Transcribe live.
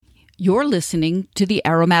You're listening to the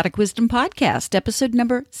Aromatic Wisdom Podcast, episode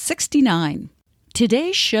number 69.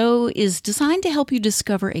 Today's show is designed to help you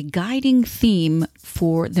discover a guiding theme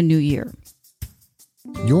for the new year.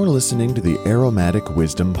 You're listening to the Aromatic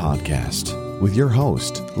Wisdom Podcast with your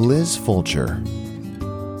host, Liz Fulcher.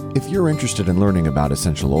 If you're interested in learning about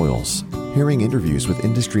essential oils, hearing interviews with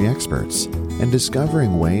industry experts, and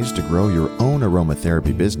discovering ways to grow your own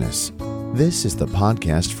aromatherapy business, this is the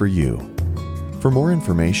podcast for you. For more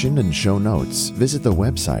information and show notes, visit the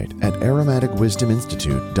website at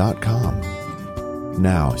aromaticwisdominstitute.com.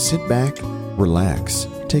 Now, sit back, relax,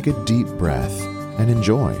 take a deep breath, and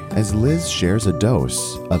enjoy as Liz shares a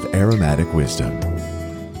dose of aromatic wisdom.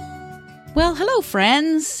 Well, hello,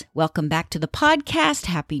 friends. Welcome back to the podcast.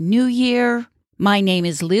 Happy New Year. My name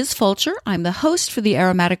is Liz Fulcher. I'm the host for the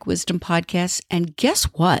Aromatic Wisdom Podcast. And guess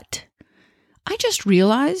what? I just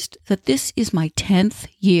realized that this is my 10th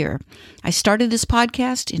year. I started this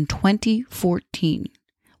podcast in 2014.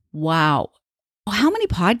 Wow. How many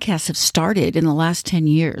podcasts have started in the last 10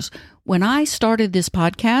 years? When I started this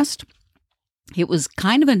podcast, it was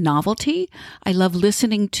kind of a novelty. I like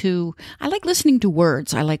listening to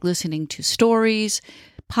words. I like listening to stories,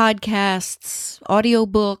 podcasts,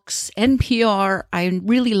 audiobooks, NPR. I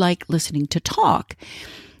really like listening to talk.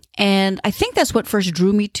 And I think that's what first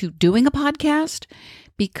drew me to doing a podcast,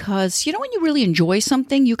 because, when you really enjoy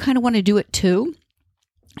something, you kind of want to do it too.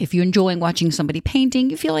 If you're enjoying watching somebody painting,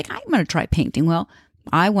 you feel like, I'm going to try painting. Well,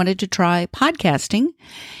 I wanted to try podcasting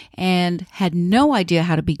and had no idea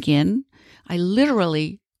how to begin. I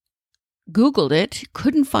literally Googled it,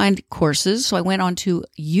 couldn't find courses. So I went on to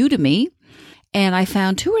Udemy and I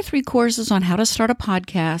found 2 or 3 courses on how to start a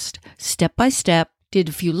podcast step by step, did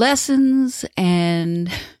a few lessons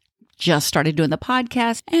and just started doing the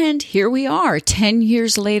podcast. And here we are 10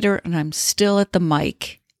 years later, and I'm still at the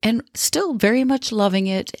mic and still very much loving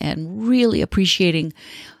it and really appreciating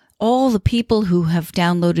all the people who have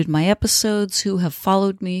downloaded my episodes, who have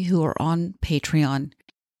followed me, who are on Patreon.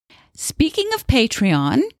 Speaking of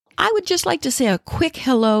Patreon, I would just like to say a quick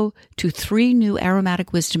hello to 3 new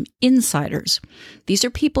Aromatic Wisdom insiders. These are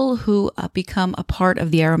people who become a part of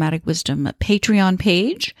the Aromatic Wisdom Patreon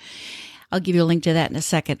page. I'll give you a link to that in a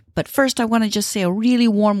second. But first, I want to just say a really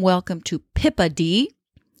warm welcome to Pippa D,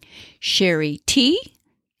 Sherry T,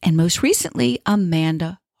 and most recently,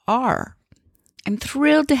 Amanda R. I'm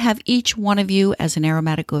thrilled to have each one of you as an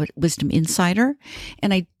Aromatic Wisdom insider,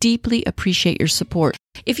 and I deeply appreciate your support.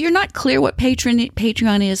 If you're not clear what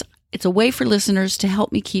Patreon is, it's a way for listeners to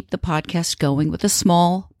help me keep the podcast going with a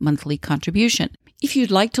small monthly contribution. If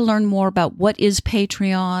you'd like to learn more about what is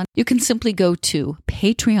Patreon, you can simply go to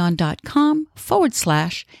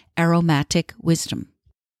patreon.com/aromatic wisdom.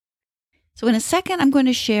 So in a second, I'm going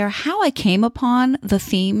to share how I came upon the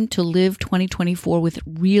theme to live 2024 with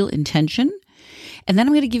real intention. And then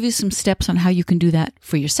I'm going to give you some steps on how you can do that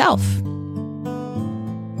for yourself.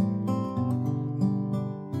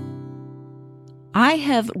 I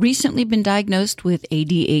have recently been diagnosed with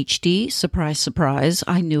ADHD. Surprise, surprise.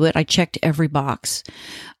 I knew it. I checked every box.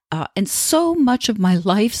 And so much of my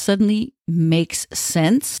life suddenly makes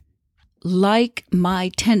sense, like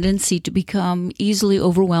my tendency to become easily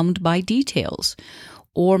overwhelmed by details,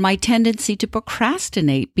 or my tendency to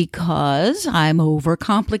procrastinate because I'm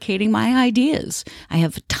overcomplicating my ideas. I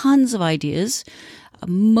have tons of ideas.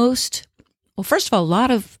 First of all, a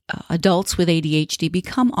lot of adults with ADHD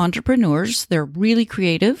become entrepreneurs. They're really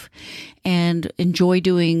creative and enjoy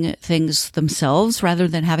doing things themselves rather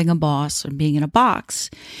than having a boss and being in a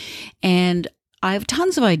box. And I have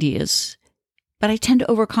tons of ideas, but I tend to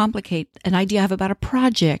overcomplicate an idea I have about a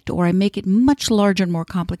project, or I make it much larger and more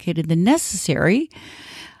complicated than necessary,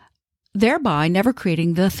 thereby never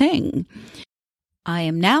creating the thing. I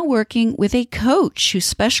am now working with a coach who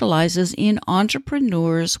specializes in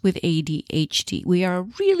entrepreneurs with ADHD. We are a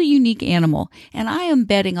really unique animal, and I am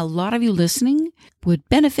betting a lot of you listening would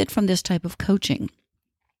benefit from this type of coaching.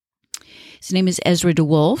 His name is Ezra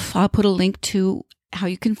DeWolf. I'll put a link to how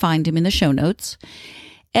you can find him in the show notes.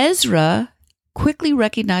 Ezra quickly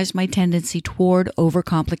recognized my tendency toward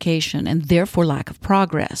overcomplication and therefore lack of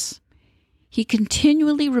progress. He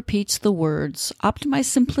continually repeats the words, "Optimize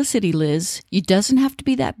simplicity, Liz. It doesn't have to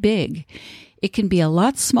be that big. It can be a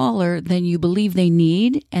lot smaller than you believe they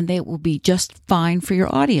need, and they will be just fine for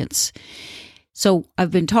your audience." So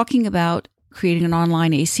I've been talking about creating an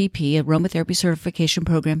online ACP, aromatherapy certification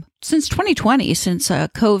program, since 2020, since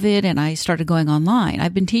COVID, and I started going online.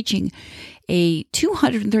 I've been teaching a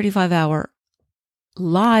 235-hour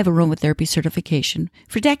live aromatherapy certification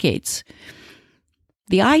for decades.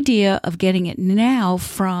 The idea of getting it now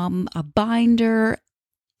from a binder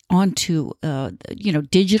onto,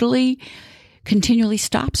 digitally continually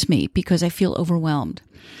stops me because I feel overwhelmed.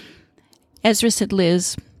 Ezra said,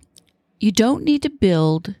 Liz, you don't need to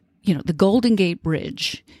build, the Golden Gate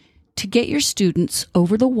Bridge to get your students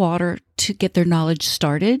over the water to get their knowledge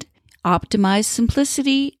started. Optimize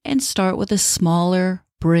simplicity and start with a smaller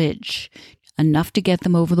bridge, enough to get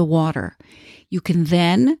them over the water. You can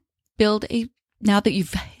then now that you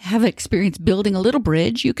have experience building a little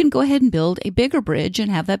bridge, you can go ahead and build a bigger bridge and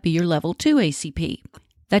have that be your level 2 ACP.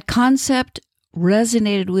 That concept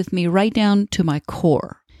resonated with me right down to my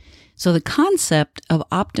core. So the concept of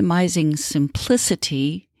optimizing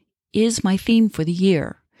simplicity is my theme for the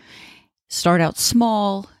year. Start out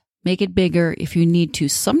small, make it bigger if you need to.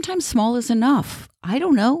 Sometimes small is enough. I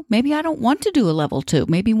don't know. Maybe I don't want to do a level 2.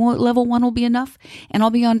 Maybe level 1 will be enough and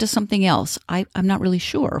I'll be on to something else. I'm not really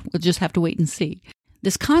sure. We'll just have to wait and see.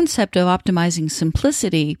 This concept of optimizing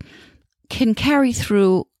simplicity can carry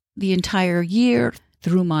through the entire year,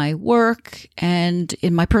 through my work and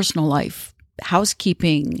in my personal life,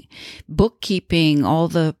 housekeeping, bookkeeping, all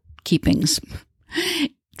the keepings.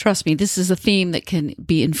 Trust me, this is a theme that can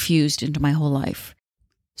be infused into my whole life.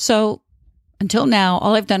 So until now,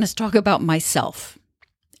 all I've done is talk about myself.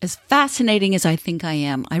 As fascinating as I think I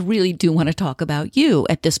am, I really do want to talk about you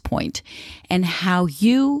at this point and how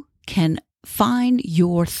you can find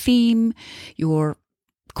your theme, your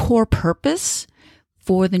core purpose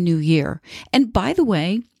for the new year. And by the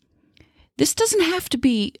way, this doesn't have to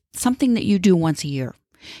be something that you do once a year.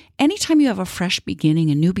 Anytime you have a fresh beginning,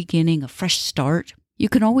 a new beginning, a fresh start, you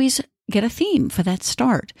can always get a theme for that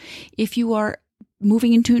start. If you are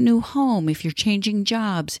moving into a new home, if you're changing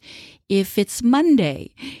jobs, if it's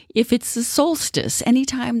Monday, if it's the solstice,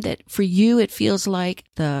 anytime that for you it feels like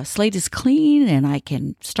the slate is clean and I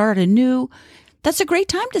can start anew, that's a great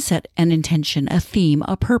time to set an intention, a theme,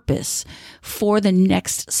 a purpose for the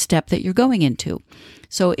next step that you're going into.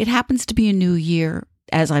 So it happens to be a new year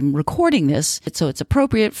as I'm recording this, so it's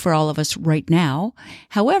appropriate for all of us right now.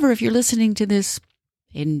 However, if you're listening to this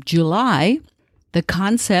in July, the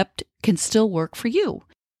concept can still work for you.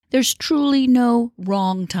 There's truly no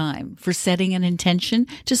wrong time for setting an intention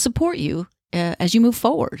to support you as you move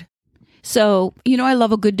forward. So, I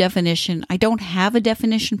love a good definition. I don't have a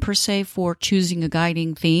definition per se for choosing a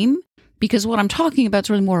guiding theme because what I'm talking about is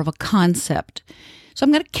really more of a concept. So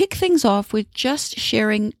I'm going to kick things off with just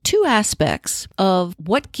sharing 2 aspects of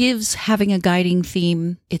what gives having a guiding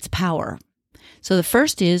theme its power. So the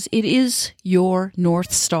first is, it is your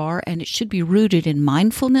North Star, and it should be rooted in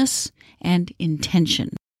mindfulness and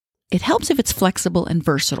intention. It helps if it's flexible and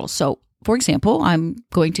versatile. So, for example, I'm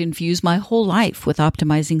going to infuse my whole life with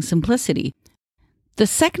optimizing simplicity. The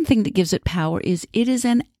second thing that gives it power is it is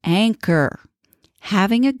an anchor.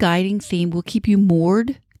 Having a guiding theme will keep you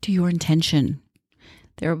moored to your intention.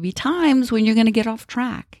 There will be times when you're going to get off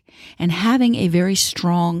track, and having a very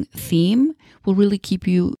strong theme will really keep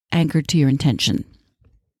you anchored to your intention.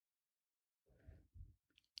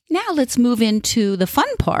 Now let's move into the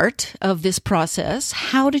fun part of this process,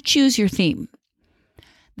 how to choose your theme.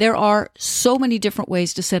 There are so many different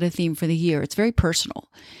ways to set a theme for the year. It's very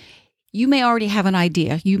personal. You may already have an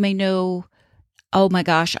idea. You may know, oh my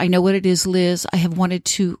gosh, I know what it is, Liz. I have wanted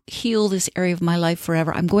to heal this area of my life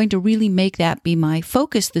forever. I'm going to really make that be my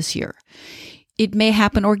focus this year. It may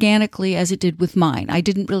happen organically as it did with mine. I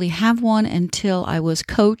didn't really have one until I was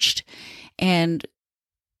coached and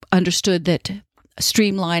understood that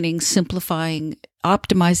streamlining, simplifying,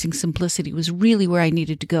 optimizing simplicity was really where I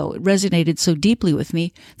needed to go. It resonated so deeply with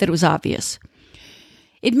me that it was obvious.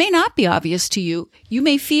 It may not be obvious to you. You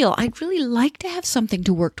may feel, I'd really like to have something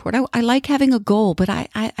to work toward. I like having a goal, but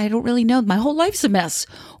I don't really know. My whole life's a mess.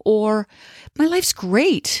 Or my life's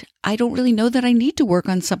great. I don't really know that I need to work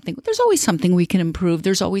on something. There's always something we can improve.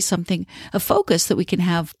 There's always something, a focus that we can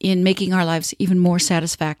have in making our lives even more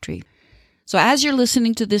satisfactory. So as you're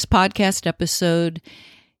listening to this podcast episode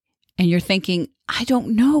and you're thinking, I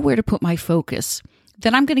don't know where to put my focus,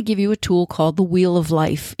 then I'm going to give you a tool called the Wheel of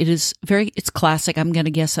Life. It's classic. I'm going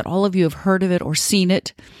to guess that all of you have heard of it or seen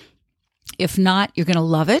it. If not, you're going to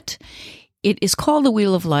love it. It is called the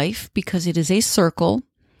Wheel of Life because it is a circle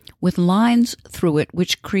with lines through it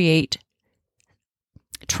which create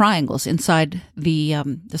triangles inside the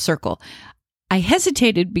circle. I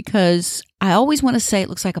hesitated because I always want to say it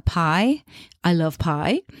looks like a pie. I love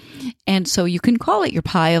pie. And so you can call it your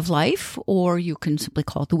pie of life, or you can simply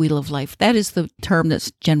call it the Wheel of Life. That is the term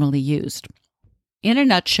that's generally used. In a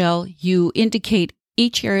nutshell, you indicate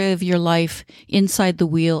each area of your life inside the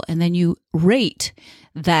wheel, and then you rate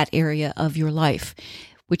that area of your life.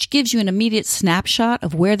 which gives you an immediate snapshot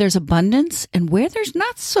of where there's abundance and where there's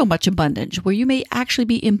not so much abundance, where you may actually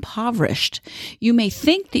be impoverished. You may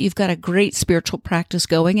think that you've got a great spiritual practice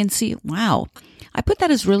going and see, wow, I put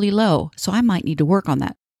that as really low, so I might need to work on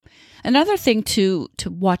that. Another thing to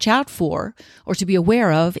watch out for or to be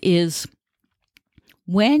aware of is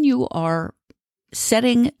when you are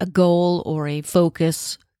setting a goal or a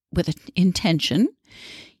focus with an intention,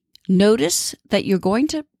 notice that you're going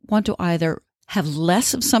to want to either have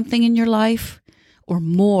less of something in your life or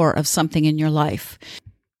more of something in your life.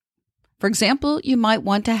 For example, you might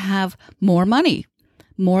want to have more money,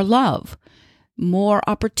 more love, more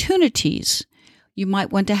opportunities. You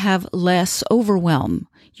might want to have less overwhelm.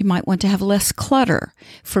 You might want to have less clutter.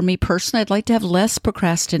 For me personally, I'd like to have less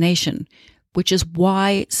procrastination, which is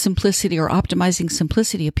why simplicity or optimizing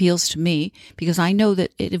simplicity appeals to me, because I know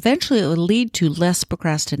that it eventually will lead to less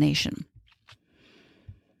procrastination.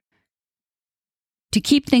 To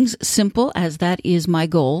keep things simple, as that is my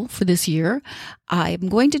goal for this year, I'm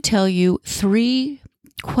going to tell you 3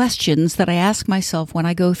 questions that I ask myself when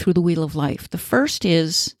I go through the wheel of life. The first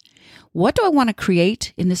is, what do I want to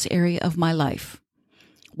create in this area of my life?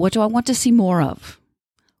 What do I want to see more of?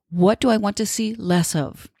 What do I want to see less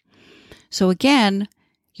of? So again,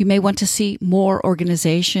 you may want to see more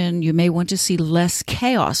organization. You may want to see less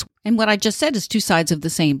chaos. And what I just said is 2 sides of the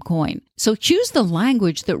same coin. So choose the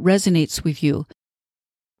language that resonates with you.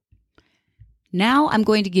 Now I'm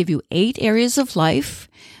going to give you 8 areas of life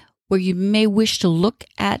where you may wish to look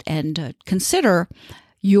at and consider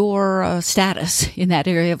your status in that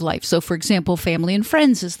area of life. So for example, family and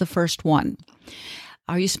friends is the first one.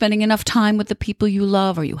 Are you spending enough time with the people you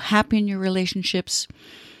love? Are you happy in your relationships?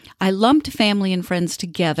 I lumped family and friends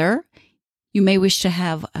together. You may wish to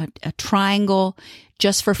have a triangle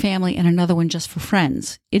just for family and another one just for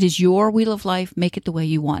friends. It is your wheel of life. Make it the way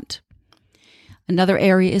you want. Another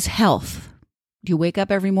area is health. Do you wake up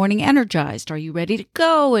every morning energized? Are you ready to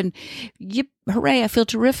go? And yep, hooray, I feel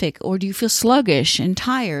terrific. Or do you feel sluggish and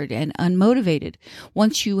tired and unmotivated?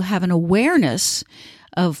 Once you have an awareness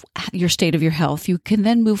of your state of your health, you can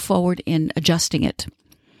then move forward in adjusting it.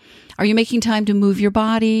 Are you making time to move your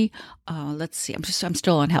body? Let's see. I'm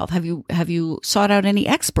still on health. Have you sought out any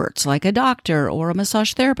experts like a doctor or a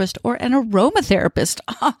massage therapist or an aromatherapist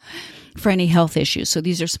for any health issues? So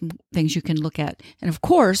these are some things you can look at. And of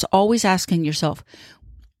course, always asking yourself,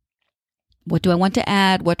 what do I want to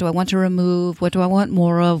add? What do I want to remove? What do I want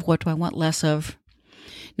more of? What do I want less of?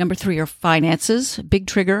 Number 3 are finances, big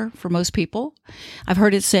trigger for most people. I've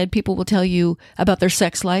heard it said people will tell you about their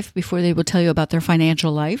sex life before they will tell you about their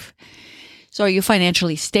financial life. So are you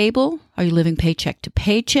financially stable? Are you living paycheck to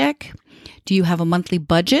paycheck? Do you have a monthly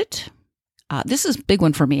budget? This is a big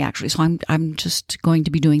one for me, actually. So I'm just going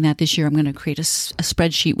to be doing that this year. I'm going to create a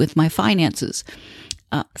spreadsheet with my finances.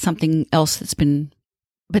 Something else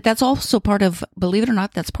but that's also part of, believe it or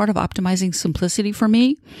not, that's part of optimizing simplicity for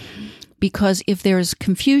me. Because if there's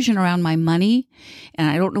confusion around my money and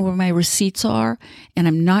I don't know where my receipts are and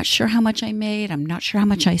I'm not sure how much I made, I'm not sure how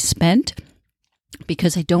much I spent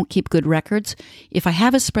because I don't keep good records, if I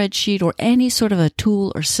have a spreadsheet or any sort of a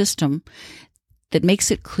tool or system that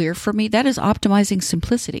makes it clear for me, that is optimizing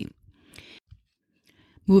simplicity.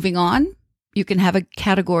 Moving on, you can have a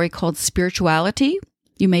category called spirituality.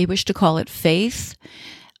 You may wish to call it faith.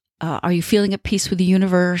 Are you feeling at peace with the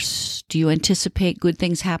universe? Do you anticipate good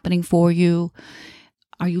things happening for you?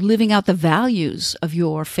 Are you living out the values of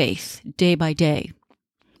your faith day by day?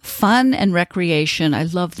 Fun and recreation. I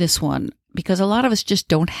love this one because a lot of us just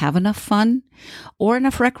don't have enough fun or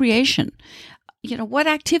enough recreation. You know, what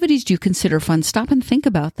activities do you consider fun? Stop and think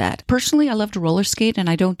about that. Personally, I love to roller skate and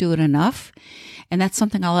I don't do it enough. And that's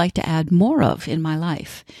something I like to add more of in my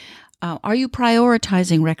life. Are you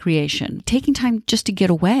prioritizing recreation? Taking time just to get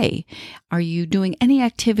away? Are you doing any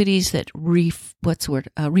activities that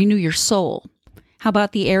renew your soul? How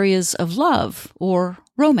about the areas of love or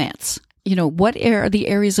romance? You know, what are the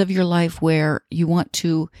areas of your life where you want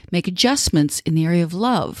to make adjustments in the area of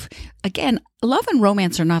love? Again, love and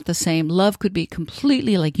romance are not the same. Love could be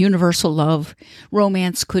completely like universal love.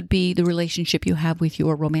 Romance could be the relationship you have with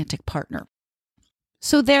your romantic partner.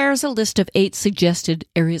 So there's a list of 8 suggested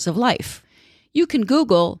areas of life. You can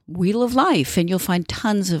Google Wheel of Life and you'll find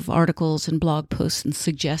tons of articles and blog posts and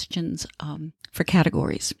suggestions for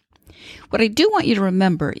categories. What I do want you to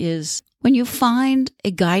remember is when you find a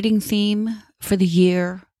guiding theme for the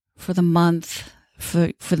year, for the month,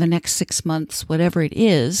 for the next 6 months, whatever it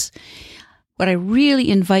is, what I really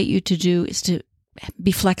invite you to do is to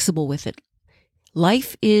be flexible with it.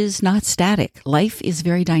 Life is not static. Life is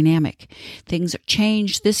very dynamic. Things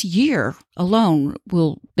change. This year alone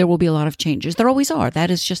there will be a lot of changes. There always are.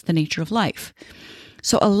 That is just the nature of life.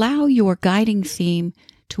 So allow your guiding theme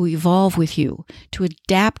to evolve with you, to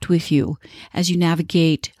adapt with you as you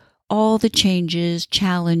navigate all the changes,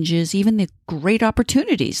 challenges, even the great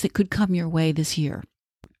opportunities that could come your way this year.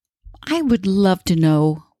 I would love to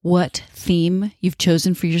know what theme you've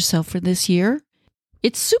chosen for yourself for this year.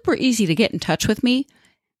 It's super easy to get in touch with me.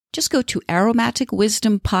 Just go to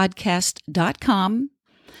aromaticwisdompodcast.com.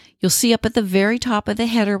 You'll see up at the very top of the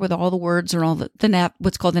header with all the words or all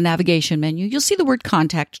what's called the navigation menu, you'll see the word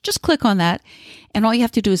contact. Just click on that, and all you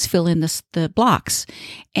have to do is fill in the blocks.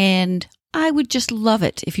 And I would just love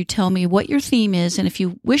it if you tell me what your theme is, and if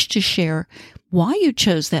you wish to share why you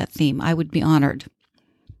chose that theme, I would be honored.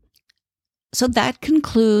 So that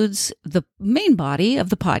concludes the main body of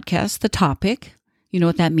the podcast, the topic. You know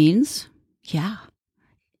what that means? Yeah,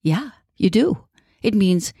 you do. It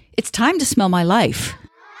means it's time to smell my life.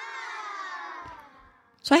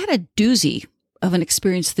 So I had a doozy of an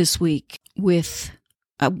experience this week with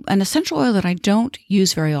an essential oil that I don't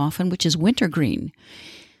use very often, which is wintergreen.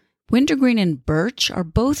 Wintergreen and birch are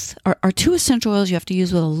both are two essential oils you have to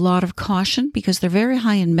use with a lot of caution because they're very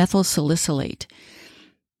high in methyl salicylate.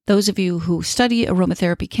 Those of you who study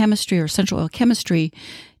aromatherapy chemistry or essential oil chemistry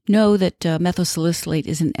know that methyl salicylate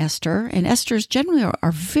is an ester, and esters generally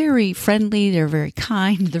are very friendly, they're very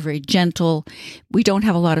kind, they're very gentle. We don't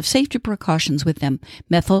have a lot of safety precautions with them.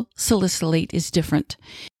 Methyl salicylate is different.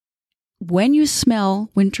 When you smell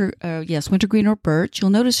wintergreen or birch, you'll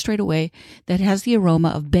notice straight away that it has the aroma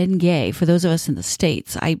of Bengay. For those of us in the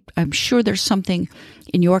States, I'm sure there's something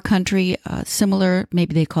in your country similar.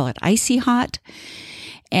 Maybe they call it icy hot,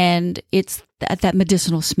 and it's that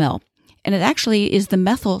medicinal smell. And it actually is the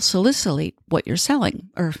methyl salicylate what you're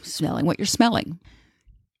smelling.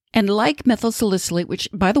 And like methyl salicylate, which,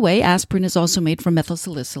 by the way, aspirin is also made from methyl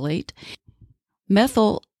salicylate,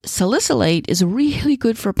 methyl salicylate is really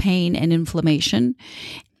good for pain and inflammation.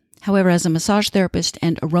 However, as a massage therapist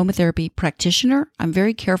and aromatherapy practitioner, I'm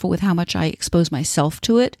very careful with how much I expose myself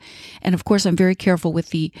to it. And of course, I'm very careful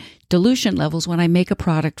with the dilution levels when I make a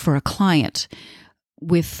product for a client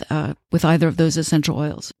with either of those essential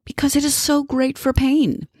oils, because it is so great for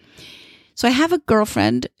pain. So I have a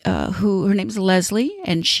girlfriend who, her name is Leslie,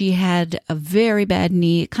 and she had a very bad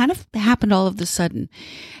knee. It kind of happened all of a sudden.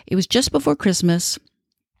 It was just before Christmas.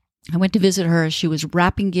 I went to visit her as she was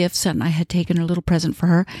wrapping gifts, and I had taken a little present for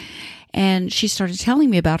her. And she started telling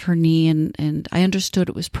me about her knee, and I understood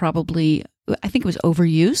it was probably, I think it was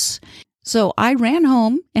overuse. So I ran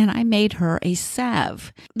home and I made her a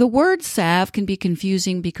salve. The word salve can be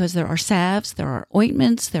confusing because there are salves, there are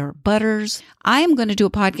ointments, there are butters. I am going to do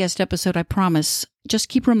a podcast episode, I promise. Just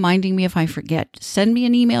keep reminding me if I forget. Send me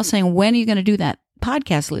an email saying, when are you going to do that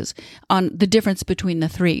podcast, Liz, on the difference between the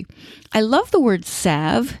three. I love the word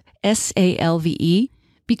salve, S-A-L-V-E,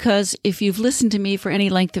 because if you've listened to me for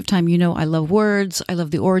any length of time, you know I love words, I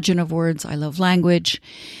love the origin of words, I love language.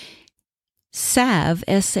 Salve,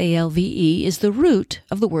 S-A-L-V-E, is the root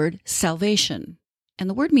of the word salvation. And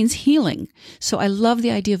the word means healing. So I love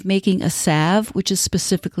the idea of making a salve, which is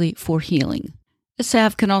specifically for healing. A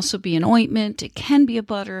salve can also be an ointment. It can be a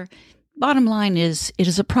butter. Bottom line is, it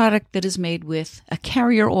is a product that is made with a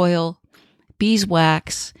carrier oil,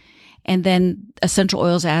 beeswax, and then essential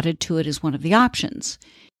oils added to it is one of the options.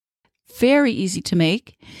 Very easy to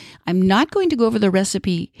make. I'm not going to go over the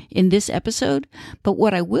recipe in this episode, but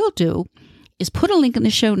what I will do is put a link in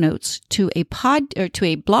the show notes to a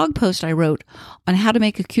blog post I wrote on how to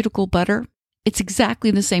make a cuticle butter. It's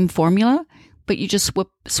exactly the same formula, but you just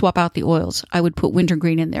swap out the oils. I would put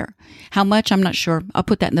wintergreen in there. How much? I'm not sure. I'll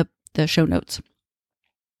put that in the show notes.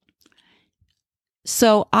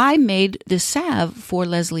 So I made this salve for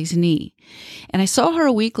Leslie's knee, and I saw her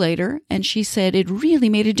a week later, and she said it really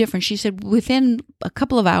made a difference. She said within a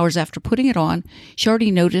couple of hours after putting it on, she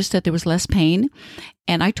already noticed that there was less pain,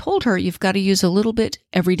 and I told her you've got to use a little bit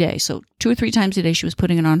every day. So 2 or 3 times a day she was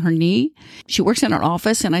putting it on her knee. She works in her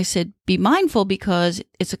office, and I said, be mindful because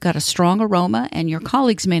it's got a strong aroma, and your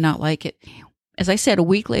colleagues may not like it. As I said, a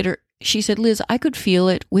week later, she said, Liz, I could feel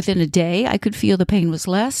it within a day. I could feel the pain was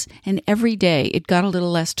less. And every day it got a little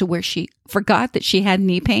less to where she forgot that she had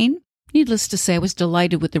knee pain. Needless to say, I was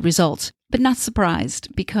delighted with the results, but not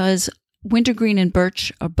surprised because wintergreen and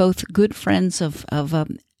birch are both good friends of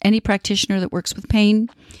any practitioner that works with pain.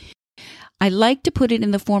 I like to put it in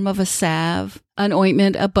the form of a salve, an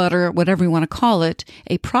ointment, a butter, whatever you want to call it,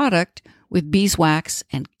 a product with beeswax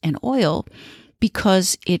and oil,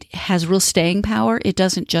 because it has real staying power. It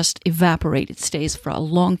doesn't just evaporate. It stays for a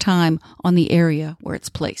long time on the area where it's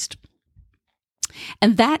placed.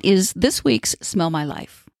 And that is this week's Smell My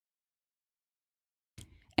Life.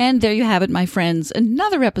 And there you have it, my friends.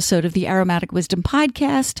 Another episode of the Aromatic Wisdom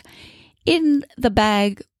Podcast in the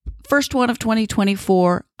bag. First one of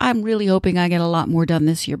 2024. I'm really hoping I get a lot more done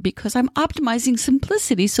this year because I'm optimizing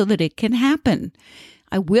simplicity so that it can happen.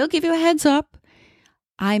 I will give you a heads up.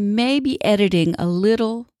 I may be editing a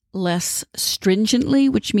little less stringently,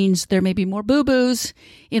 which means there may be more boo-boos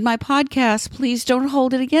in my podcast. Please don't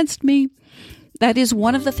hold it against me. That is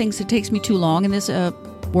one of the things that takes me too long in this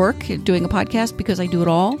work, doing a podcast, because I do it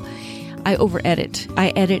all. I over-edit. I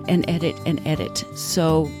edit and edit and edit.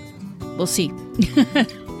 So we'll see.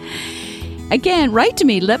 Again, write to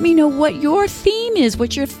me. Let me know what your theme is,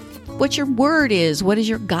 what your word is, what is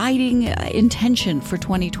your guiding intention for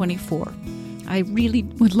 2024. I really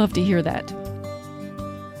would love to hear that.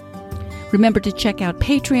 Remember to check out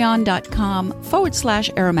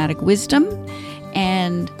patreon.com/aromatic wisdom.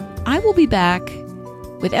 And I will be back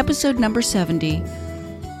with episode number 70,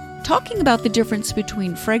 talking about the difference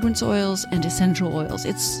between fragrance oils and essential oils.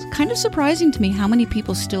 It's kind of surprising to me how many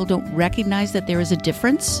people still don't recognize that there is a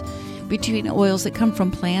difference between oils that come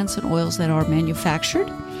from plants and oils that are manufactured.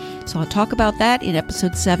 So I'll talk about that in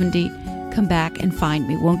episode 70. Come back and find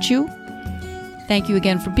me, won't you? Thank you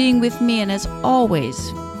again for being with me. And as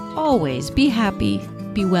always, always be happy,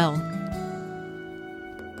 be well,